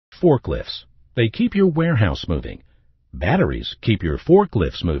Forklifts. They keep your warehouse moving. Batteries keep your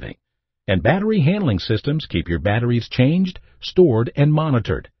forklifts moving. And battery handling systems keep your batteries changed, stored, and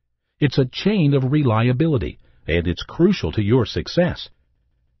monitored. It's a chain of reliability, and it's crucial to your success.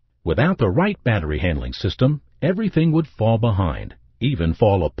 Without the right battery handling system, everything would fall behind, even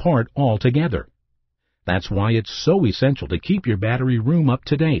fall apart altogether. That's why it's so essential to keep your battery room up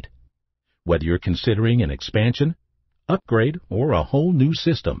to date. Whether you're considering an expansion, upgrade, or a whole new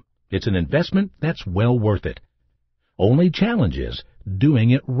system, it's an investment that's well worth it. Only challenge is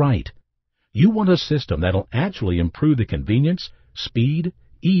doing it right. You want a system that'll actually improve the convenience, speed,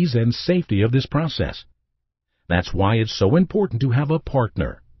 ease, and safety of this process. That's why it's so important to have a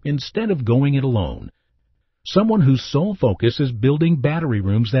partner instead of going it alone. Someone whose sole focus is building battery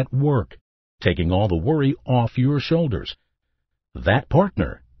rooms that work, taking all the worry off your shoulders. That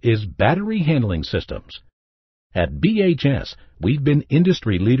partner is Battery Handling Systems. At BHS, we've been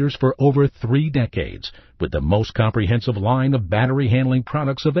industry leaders for over 3 decades, with the most comprehensive line of battery handling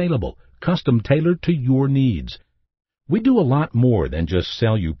products available, custom tailored to your needs. We do a lot more than just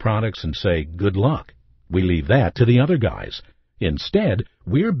sell you products and say, good luck. We leave that to the other guys. Instead,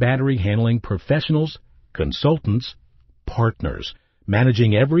 we're battery handling professionals, consultants, partners,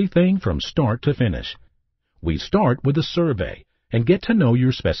 managing everything from start to finish. We start with a survey and get to know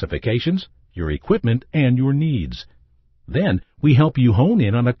your specifications, your equipment, and your needs. Then, we help you hone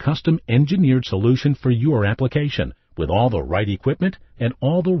in on a custom-engineered solution for your application with all the right equipment and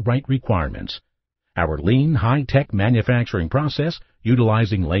all the right requirements. Our lean, high-tech manufacturing process,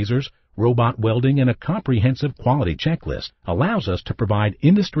 utilizing lasers, robot welding, and a comprehensive quality checklist, allows us to provide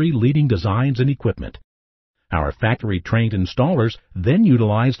industry-leading designs and equipment. Our factory-trained installers then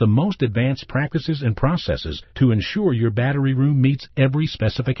utilize the most advanced practices and processes to ensure your battery room meets every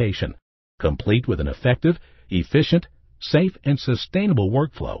specification, complete with an effective, efficient, safe, and sustainable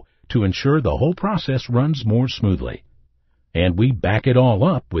workflow to ensure the whole process runs more smoothly. And we back it all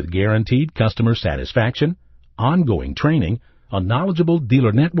up with guaranteed customer satisfaction, ongoing training, a knowledgeable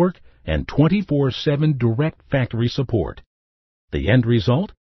dealer network, and 24/7 direct factory support. The end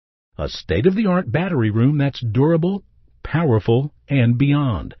result? A state-of-the-art battery room that's durable, powerful, and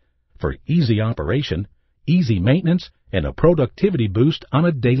beyond, for easy operation, easy maintenance, and a productivity boost on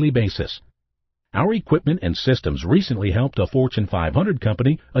a daily basis. Our equipment and systems recently helped a Fortune 500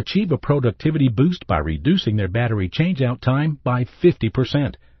 company achieve a productivity boost by reducing their battery change-out time by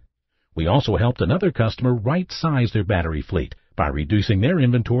 50%. We also helped another customer right-size their battery fleet by reducing their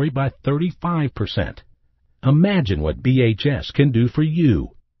inventory by 35%. Imagine what BHS can do for you.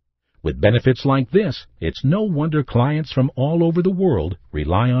 With benefits like this, it's no wonder clients from all over the world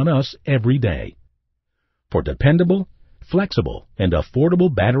rely on us every day. For dependable, flexible, and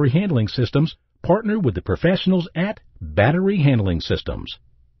affordable battery handling systems, partner with the professionals at Battery Handling Systems.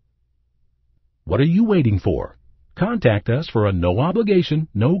 What are you waiting for? Contact us for a no-obligation,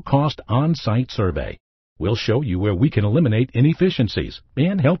 no-cost on-site survey. We'll show you where we can eliminate inefficiencies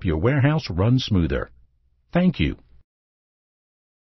and help your warehouse run smoother. Thank you.